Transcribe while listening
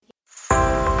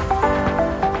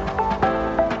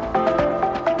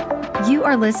You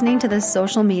are listening to the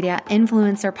Social Media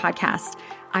Influencer Podcast.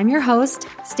 I'm your host,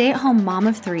 stay-at-home mom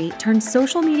of 3 turned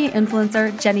social media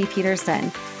influencer, Jenny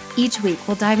Peterson. Each week,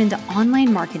 we'll dive into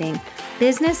online marketing,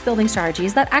 business building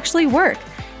strategies that actually work,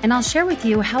 and I'll share with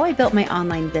you how I built my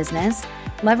online business,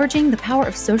 leveraging the power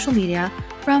of social media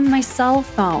from my cell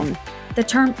phone. The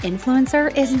term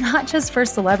influencer is not just for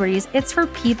celebrities, it's for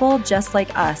people just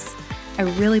like us. I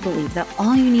really believe that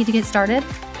all you need to get started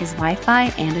is Wi-Fi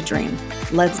and a dream.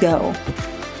 Let's go.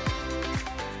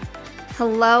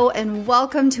 Hello, and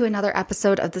welcome to another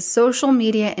episode of the Social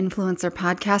Media Influencer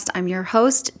Podcast. I'm your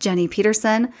host, Jenny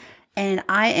Peterson, and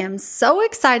I am so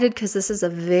excited because this is a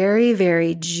very,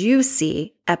 very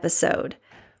juicy episode.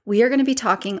 We are going to be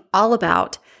talking all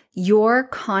about your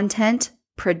content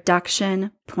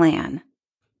production plan.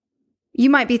 You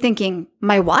might be thinking,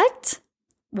 my what?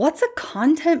 What's a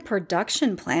content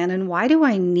production plan and why do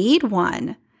I need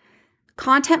one?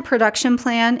 Content production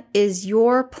plan is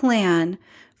your plan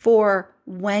for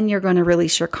when you're going to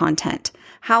release your content.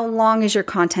 How long is your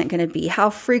content going to be? How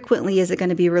frequently is it going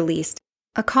to be released?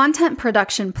 A content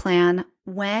production plan,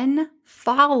 when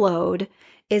followed,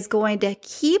 is going to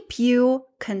keep you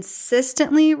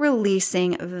consistently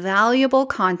releasing valuable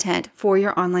content for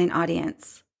your online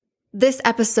audience. This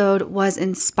episode was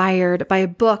inspired by a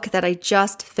book that I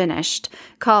just finished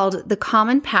called The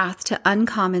Common Path to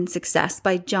Uncommon Success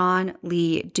by John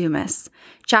Lee Dumas.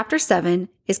 Chapter 7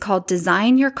 is called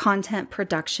Design Your Content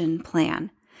Production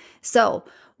Plan. So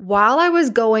while I was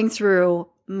going through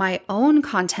my own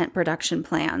content production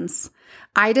plans,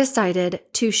 I decided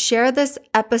to share this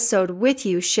episode with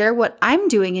you, share what I'm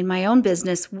doing in my own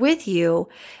business with you,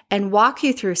 and walk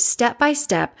you through step by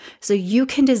step so you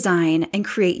can design and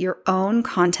create your own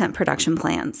content production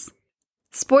plans.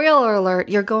 Spoiler alert,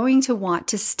 you're going to want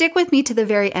to stick with me to the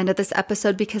very end of this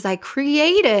episode because I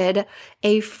created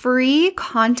a free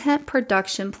content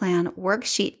production plan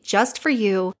worksheet just for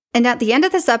you. And at the end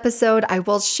of this episode, I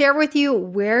will share with you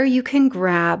where you can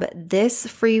grab this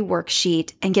free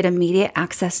worksheet and get immediate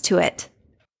access to it.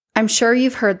 I'm sure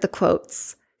you've heard the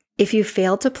quotes, if you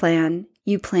fail to plan,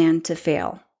 you plan to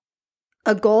fail.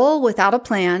 A goal without a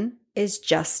plan is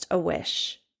just a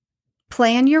wish.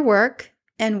 Plan your work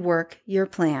and work your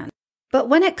plan. But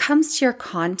when it comes to your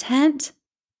content,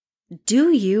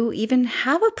 do you even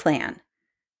have a plan?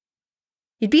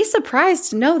 You'd be surprised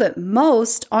to know that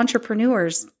most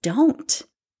entrepreneurs don't.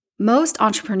 Most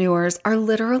entrepreneurs are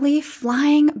literally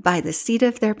flying by the seat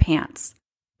of their pants.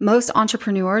 Most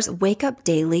entrepreneurs wake up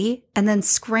daily and then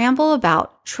scramble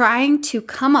about trying to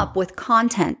come up with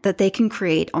content that they can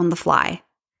create on the fly.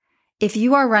 If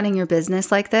you are running your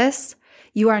business like this,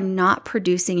 you are not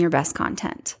producing your best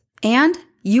content. And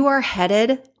you are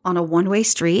headed on a one-way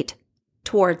street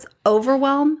towards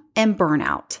overwhelm and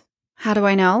burnout. How do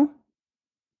I know?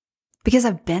 Because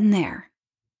I've been there.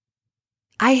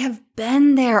 I have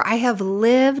been there. I have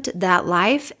lived that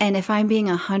life. And if I'm being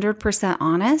 100%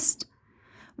 honest,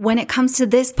 when it comes to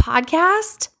this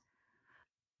podcast,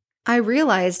 I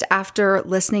realized after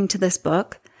listening to this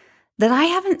book that I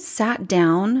haven't sat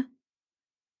down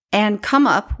and come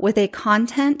up with a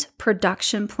content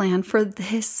production plan for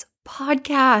this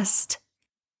podcast.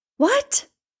 What?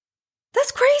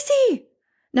 That's crazy.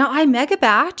 Now I mega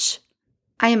batch.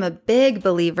 I am a big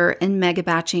believer in mega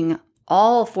batching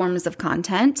all forms of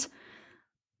content,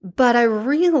 but I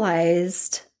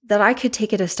realized that I could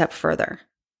take it a step further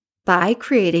by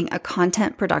creating a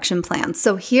content production plan.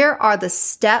 So here are the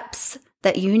steps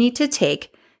that you need to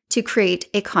take to create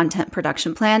a content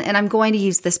production plan, and I'm going to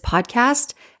use this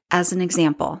podcast as an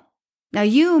example. Now,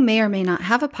 you may or may not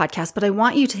have a podcast, but I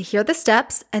want you to hear the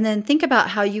steps and then think about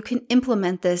how you can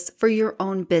implement this for your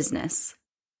own business.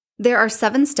 There are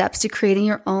 7 steps to creating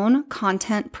your own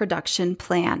content production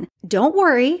plan. Don't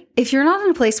worry, if you're not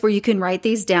in a place where you can write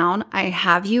these down, I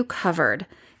have you covered.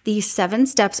 These 7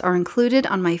 steps are included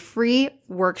on my free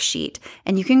worksheet,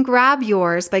 and you can grab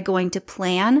yours by going to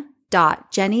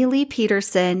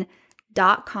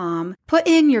plan.jennyleepeterson.com. Put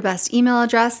in your best email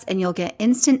address, and you'll get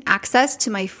instant access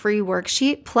to my free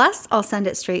worksheet, plus I'll send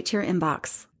it straight to your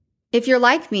inbox. If you're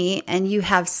like me and you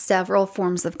have several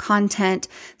forms of content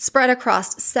spread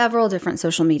across several different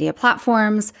social media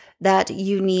platforms that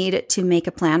you need to make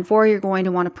a plan for, you're going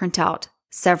to want to print out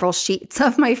several sheets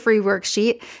of my free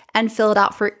worksheet and fill it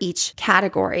out for each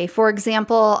category. For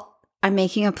example, I'm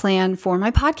making a plan for my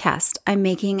podcast. I'm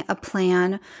making a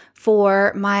plan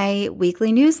for my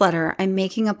weekly newsletter. I'm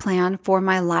making a plan for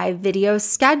my live video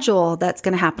schedule that's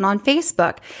going to happen on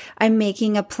Facebook. I'm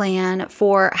making a plan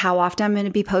for how often I'm going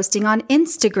to be posting on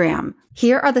Instagram.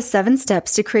 Here are the 7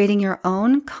 steps to creating your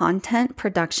own content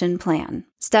production plan.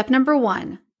 Step number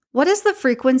 1, What is the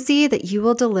frequency that you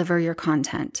will deliver your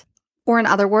content? Or in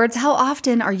other words, how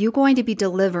often are you going to be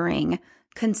delivering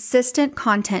consistent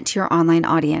content to your online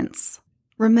audience?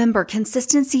 Remember,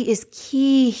 consistency is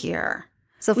key here.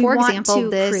 So for example,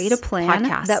 create a plan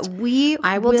that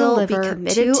I will deliver be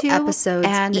committed to episodes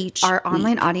and each our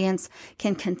online audience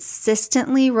can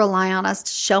consistently rely on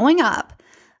us showing up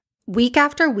week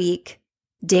after week,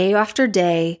 day after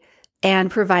day, and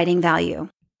providing value.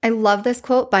 I love this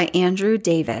quote by Andrew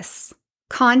Davis.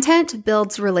 Content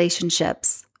builds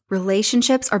relationships.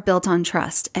 Relationships are built on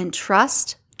trust, and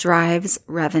trust drives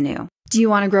revenue. Do you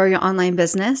want to grow your online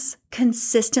business?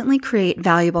 Consistently create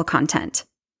valuable content.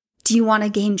 Do you want to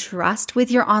gain trust with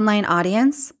your online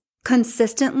audience?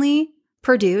 Consistently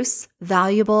produce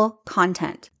valuable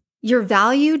content. Your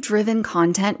value-driven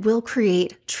content will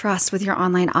create trust with your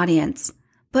online audience,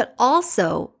 but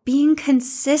also being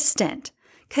consistently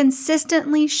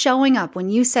showing up when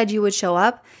you said you would show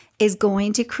up is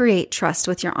going to create trust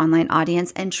with your online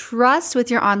audience, and trust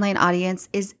with your online audience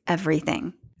is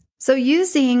everything. So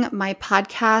using my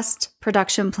podcast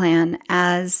production plan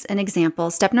as an example,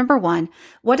 step number 1,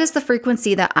 what is the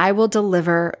frequency that I will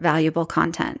deliver valuable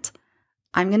content?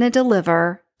 I'm going to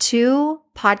deliver 2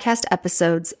 podcast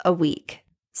episodes a week.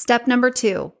 Step number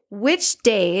 2, which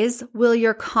days will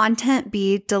your content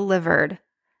be delivered?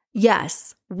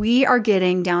 Yes, we are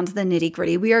getting down to the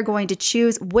nitty-gritty. We are going to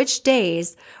choose which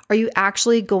days are you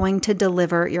actually going to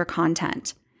deliver your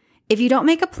content. If you don't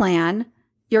make a plan,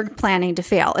 you're planning to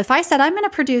fail. If I said I'm going to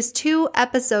produce 2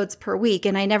 episodes per week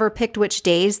and I never picked which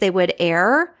days they would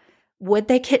air, would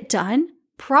they get done?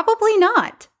 Probably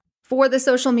not. For the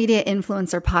Social Media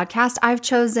Influencer Podcast, I've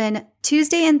chosen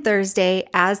Tuesday and Thursday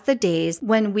as the days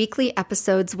when weekly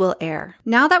episodes will air.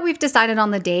 Now that we've decided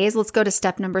on the days, let's go to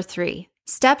step number 3.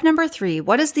 Step number 3,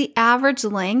 what is the average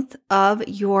length of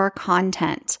your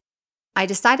content? I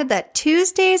decided that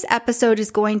Tuesday's episode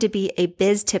is going to be a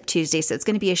Biz Tip Tuesday, so it's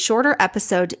going to be a shorter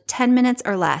episode, 10 minutes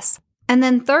or less. And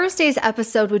then Thursday's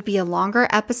episode would be a longer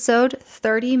episode,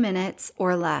 30 minutes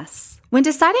or less. When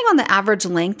deciding on the average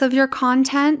length of your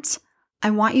content, I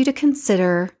want you to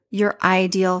consider your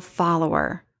ideal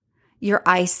follower, your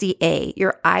ICA,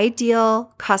 your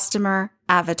ideal customer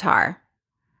avatar.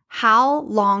 How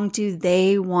long do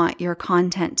they want your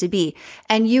content to be?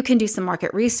 And you can do some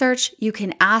market research. You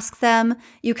can ask them.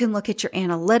 You can look at your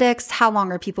analytics. How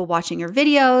long are people watching your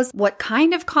videos? What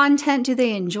kind of content do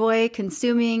they enjoy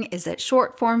consuming? Is it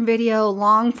short form video,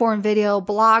 long form video,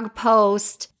 blog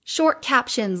post, short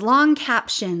captions, long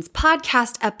captions,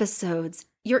 podcast episodes,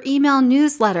 your email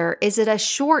newsletter? Is it a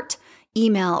short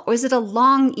email or is it a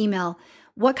long email?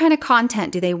 What kind of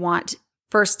content do they want,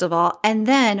 first of all? And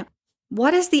then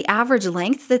what is the average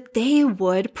length that they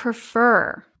would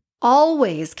prefer?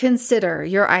 Always consider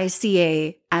your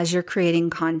ICA as you're creating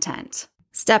content.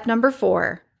 Step number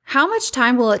 4, how much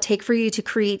time will it take for you to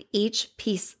create each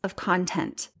piece of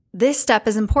content? This step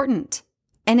is important.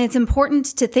 And it's important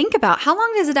to think about how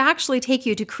long does it actually take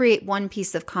you to create one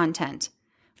piece of content?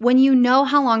 When you know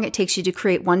how long it takes you to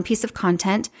create one piece of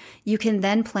content, you can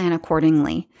then plan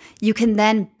accordingly. You can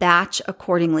then batch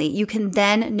accordingly. You can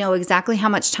then know exactly how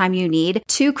much time you need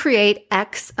to create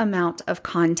X amount of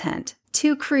content,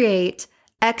 to create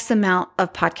X amount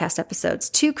of podcast episodes,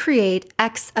 to create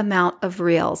X amount of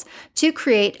reels, to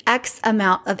create X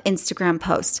amount of Instagram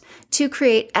posts, to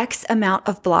create X amount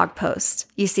of blog posts.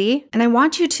 You see? And I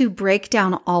want you to break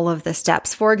down all of the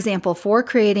steps. For example, for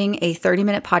creating a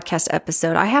 30-minute podcast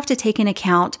episode, I have to take into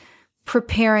account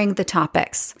preparing the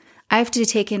topics. I have to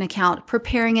take into account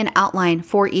preparing an outline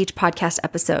for each podcast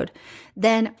episode,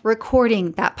 then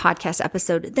recording that podcast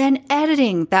episode, then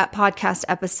editing that podcast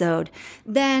episode,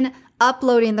 then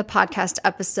uploading the podcast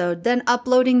episode, then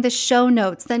uploading the show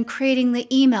notes, then creating the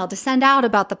email to send out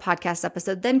about the podcast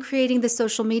episode, then creating the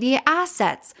social media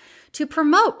assets to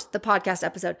promote the podcast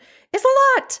episode. It's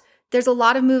a lot. There's a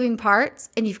lot of moving parts,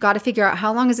 and you've got to figure out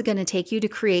how long is it going to take you to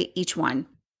create each one.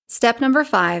 Step number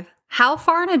 5, how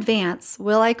far in advance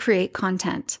will I create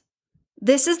content?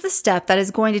 This is the step that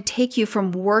is going to take you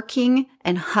from working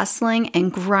and hustling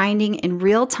and grinding in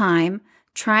real time,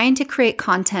 trying to create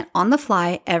content on the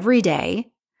fly every day,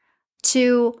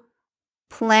 to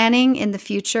planning in the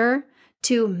future,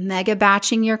 to mega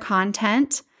batching your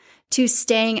content, to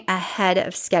staying ahead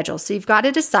of schedule. So you've got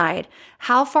to decide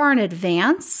how far in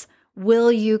advance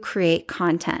will you create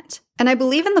content. And I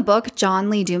believe in the book, John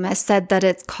Lee Dumas said that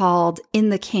it's called In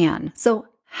the Can. So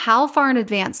how far in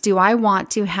advance do I want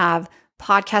to have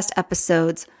podcast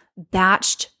episodes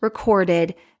batched,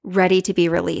 recorded, ready to be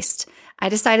released? I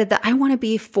decided that I want to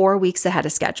be 4 weeks ahead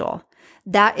of schedule.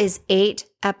 That is 8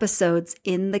 episodes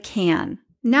in the can.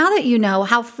 Now that you know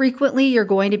how frequently you're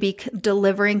going to be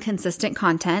delivering consistent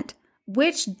content,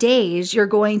 which days you're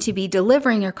going to be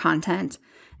delivering your content,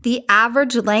 the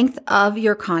average length of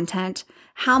your content,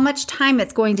 how much time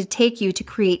it's going to take you to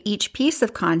create each piece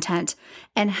of content,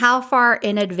 and how far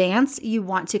in advance you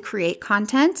want to create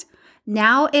content,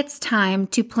 now it's time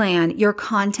to plan your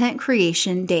content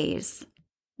creation days.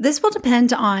 This will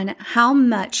depend on how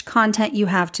much content you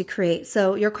have to create.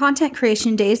 So your content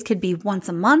creation days could be once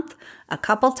a month, a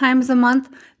couple times a month,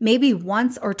 maybe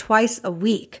once or twice a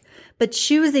week, but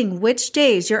choosing which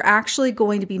days you're actually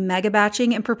going to be mega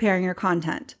batching and preparing your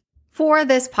content. For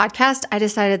this podcast, I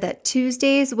decided that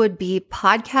Tuesdays would be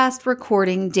podcast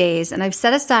recording days, and I've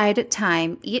set aside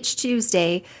time each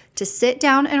Tuesday to sit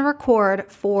down and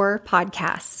record 4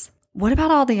 podcasts. What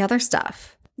about all the other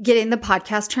stuff? Getting the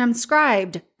podcast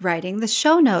transcribed, writing the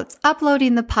show notes,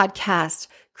 uploading the podcast,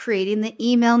 creating the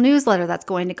email newsletter that's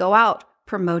going to go out,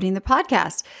 promoting the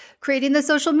podcast, creating the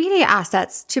social media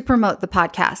assets to promote the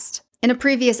podcast. In a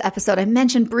previous episode, I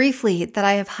mentioned briefly that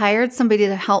I have hired somebody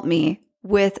to help me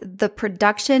with the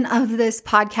production of this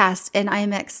podcast, and I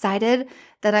am excited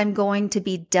that I'm going to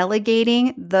be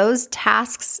delegating those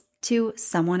tasks to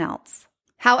someone else.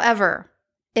 However,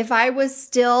 if I was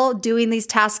still doing these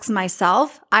tasks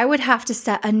myself, I would have to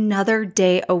set another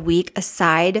day a week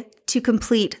aside to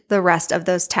complete the rest of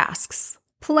those tasks.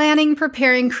 Planning,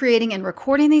 preparing, creating, and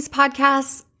recording these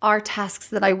podcasts are tasks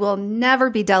that I will never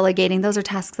be delegating. Those are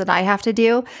tasks that I have to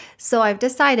do. So I've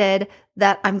decided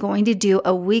that I'm going to do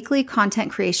a weekly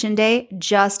content creation day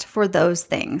just for those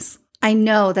things. I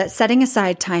know that setting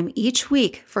aside time each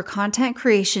week for content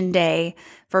creation day,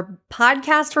 for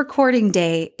podcast recording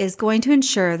day, is going to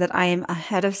ensure that I am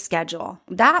ahead of schedule.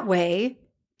 That way,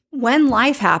 when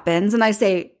life happens, and I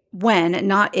say when,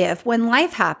 not if, when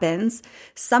life happens,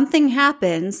 something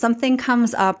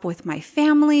comes up with my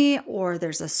family, or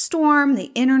there's a storm,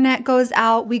 the internet goes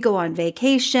out, we go on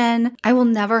vacation, I will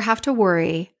never have to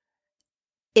worry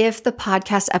if the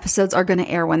podcast episodes are going to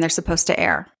air when they're supposed to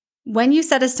air. When you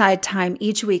set aside time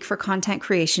each week for content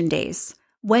creation days,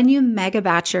 when you mega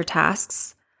batch your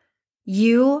tasks,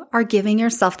 you are giving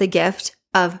yourself the gift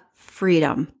of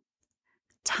freedom.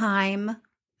 Time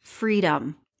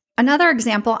freedom. Another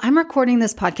example, I'm recording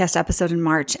this podcast episode in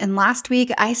March, and last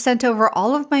week I sent over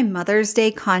all of my Mother's Day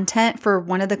content for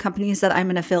one of the companies that I'm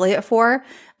an affiliate for.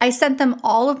 I sent them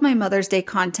all of my Mother's Day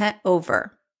content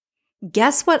over.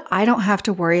 Guess what I don't have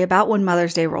to worry about when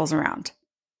Mother's Day rolls around?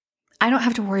 I don't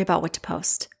have to worry about what to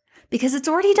post because it's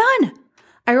already done.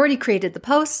 I already created the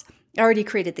posts. I already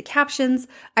created the captions.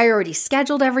 I already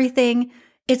scheduled everything.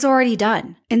 It's already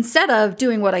done. Instead of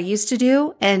doing what I used to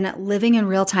do and living in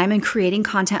real time and creating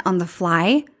content on the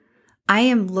fly, I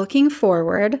am looking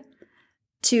forward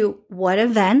to what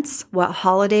events, what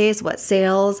holidays, what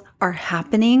sales are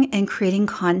happening and creating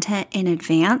content in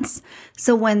advance.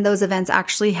 So when those events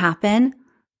actually happen,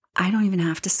 I don't even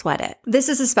have to sweat it. This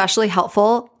is especially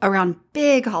helpful around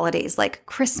big holidays like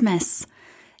Christmas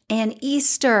and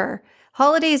Easter,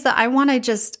 holidays that I want to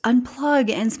just unplug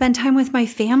and spend time with my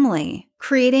family.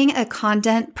 Creating a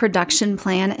content production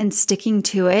plan and sticking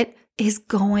to it is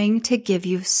going to give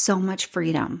you so much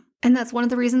freedom. And that's one of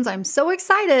the reasons I'm so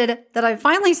excited that I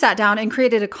finally sat down and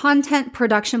created a content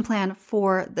production plan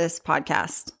for this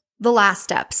podcast. The last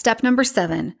step, step number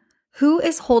 7, who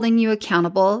is holding you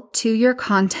accountable to your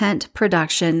content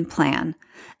production plan?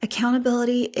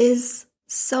 Accountability is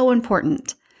so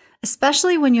important,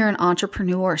 especially when you're an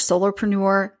entrepreneur,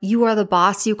 solopreneur, you are the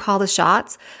boss, you call the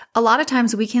shots. A lot of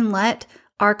times we can let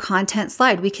our content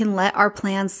slide. We can let our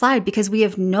plans slide because we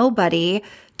have nobody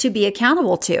to be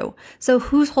accountable to. So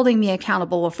who's holding me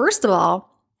accountable? Well, first of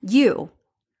all, you.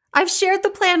 I've shared the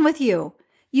plan with you.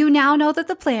 You now know that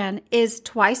the plan is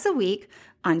twice a week.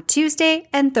 On Tuesday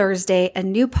and Thursday, a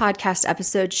new podcast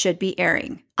episode should be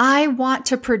airing. I want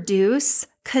to produce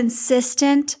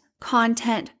consistent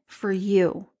content for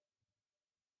you.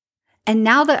 And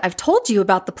now that I've told you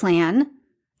about the plan,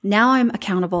 now I'm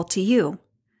accountable to you.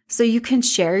 So you can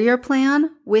share your plan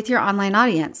with your online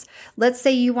audience. Let's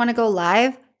say you want to go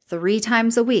live 3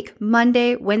 times a week,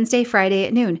 Monday, Wednesday, Friday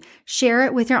at noon. Share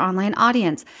it with your online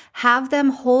audience. Have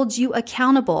them hold you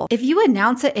accountable. If you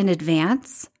announce it in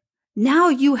advance, now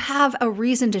you have a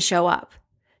reason to show up.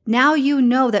 Now you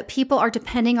know that people are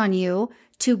depending on you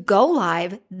to go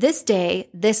live this day,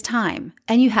 this time,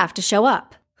 and you have to show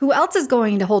up. Who else is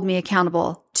going to hold me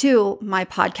accountable to my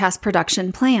podcast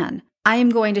production plan? I am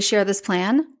going to share this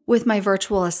plan with my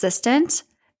virtual assistant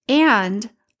and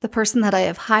the person that I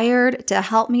have hired to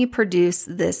help me produce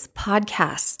this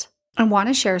podcast. I want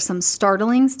to share some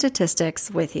startling statistics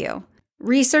with you.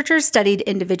 Researchers studied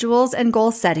individuals and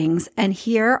goal settings, and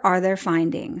here are their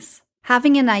findings.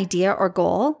 Having an idea or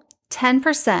goal,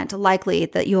 10% likely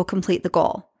that you will complete the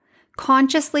goal.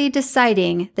 Consciously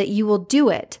deciding that you will do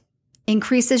it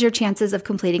increases your chances of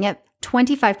completing it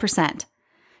 25%.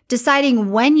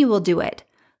 Deciding when you will do it,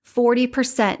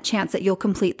 40% chance that you'll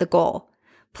complete the goal.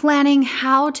 Planning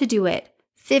how to do it,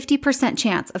 50%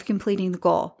 chance of completing the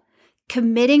goal.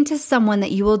 Committing to someone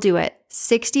that you will do it,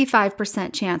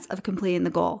 65% chance of completing the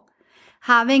goal.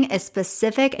 Having a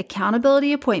specific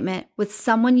accountability appointment with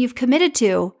someone you've committed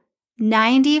to,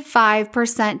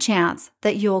 95% chance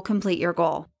that you'll complete your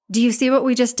goal. Do you see what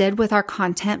we just did with our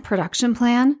content production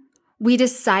plan? We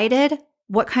decided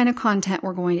what kind of content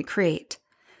we're going to create.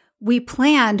 We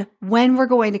planned when we're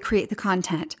going to create the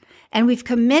content, and we've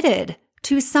committed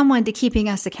to someone to keeping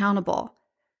us accountable.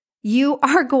 You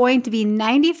are going to be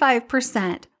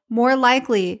 95% more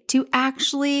likely to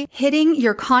actually hitting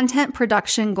your content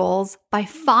production goals by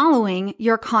following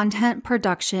your content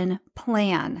production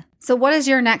plan. So what is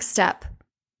your next step?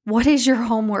 What is your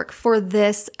homework for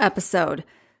this episode?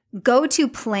 Go to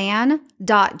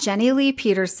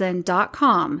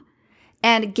plan.jennyleepeterson.com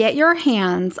and get your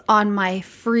hands on my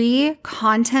free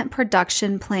content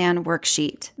production plan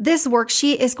worksheet. This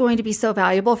worksheet is going to be so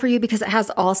valuable for you because it has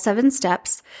all 7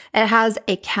 steps. It has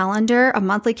a calendar, a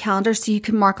monthly calendar, so you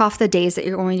can mark off the days that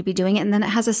you're going to be doing it. And then it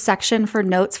has a section for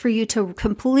notes for you to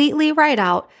completely write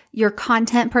out your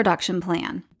content production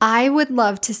plan. I would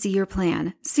love to see your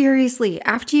plan. Seriously,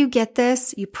 after you get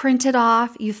this, you print it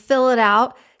off, you fill it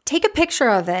out, take a picture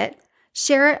of it,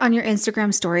 share it on your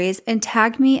Instagram stories, and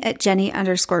tag me at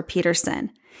Jenny_Peterson.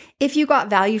 If you got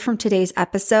value from today's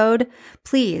episode,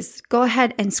 please go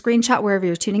ahead and screenshot wherever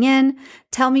you're tuning in.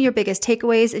 Tell me your biggest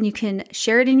takeaways, and you can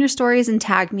share it in your stories and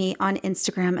tag me on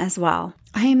Instagram as well.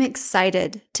 I am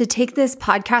excited to take this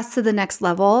podcast to the next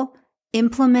level,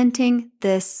 implementing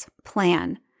this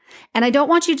plan. And I don't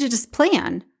want you to just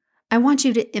plan. I want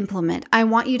you to implement. I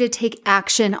want you to take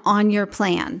action on your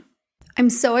plan. I'm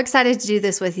so excited to do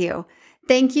this with you.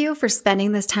 Thank you for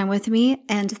spending this time with me,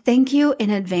 and thank you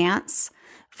in advance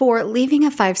for leaving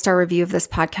a 5-star review of this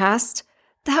podcast.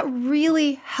 That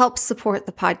really helps support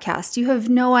the podcast. You have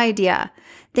no idea.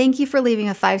 Thank you for leaving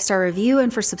a 5-star review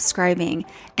and for subscribing,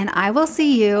 and I will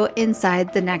see you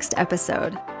inside the next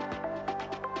episode.